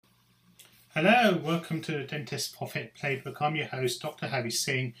Hello, welcome to the Dentist Profit Playbook. I'm your host, Dr. Harry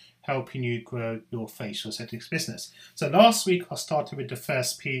Singh, helping you grow your facial aesthetics business. So last week I started with the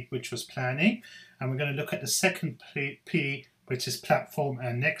first P, which was planning, and we're going to look at the second P, which is platform,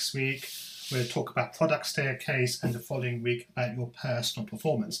 and next week we'll talk about product staircase, and the following week about your personal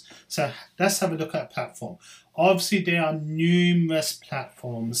performance. So let's have a look at platform. Obviously there are numerous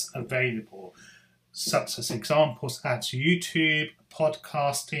platforms available, such as examples as YouTube,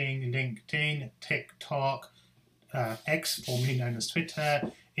 podcasting, LinkedIn, TikTok, X, formerly known as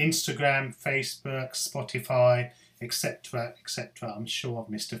Twitter, Instagram, Facebook, Spotify, etc., etc. I'm sure I've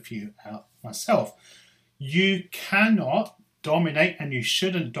missed a few out myself. You cannot dominate, and you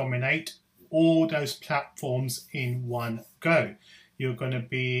shouldn't dominate all those platforms in one go. You're going to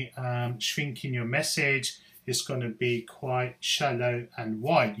be shrinking your message. It's going to be quite shallow and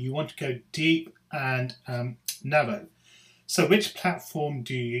wide. You want to go deep and narrow. So which platform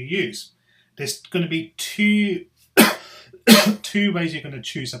do you use? There's going to be two ways you're going to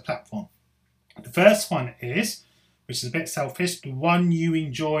choose a platform. The first one is, which is a bit selfish, the one you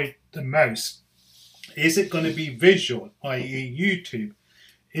enjoy the most. Is it going to be visual, i.e. YouTube?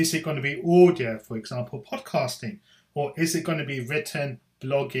 Is it going to be audio, for example, podcasting? Or is it going to be written,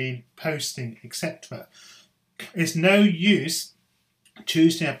 blogging, posting, etc.? It's no use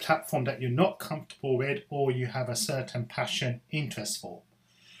choosing a platform that you're not comfortable with or you have a certain passion, interest for.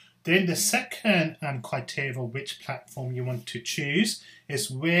 Then the second criteria of which platform you want to choose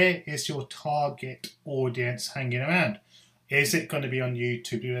is, where is your target audience hanging around? Is it going to be on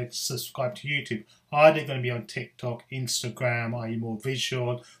YouTube? Do they subscribe to YouTube? Are they going to be on TikTok, Instagram? Are you more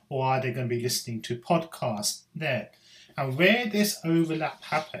visual? Or are they going to be listening to podcasts there? And where this overlap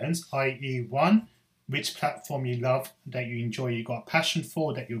happens, i.e. one, which platform you love, that you enjoy, you got a passion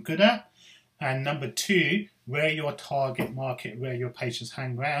for, that you're good at. And number two, where your target market, where your patients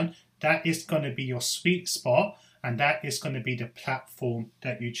hang around, that is going to be your sweet spot, and that is going to be the platform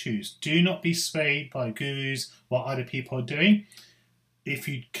that you choose. Do not be swayed by gurus, what other people are doing. If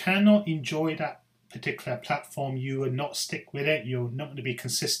you cannot enjoy that particular platform, you will not stick with it. You're not going to be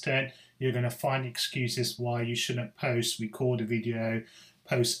consistent. You're going to find excuses why you shouldn't post, record a video,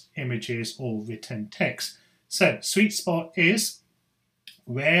 post images or written text. So sweet spot is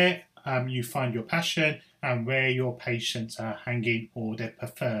where you find your passion and where your patients are hanging, or their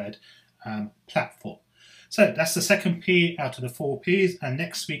preferred platform. So that's the second P out of the 4 Ps, and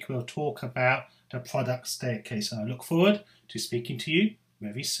next week we'll talk about the product staircase, and I look forward to speaking to you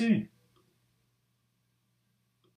very soon.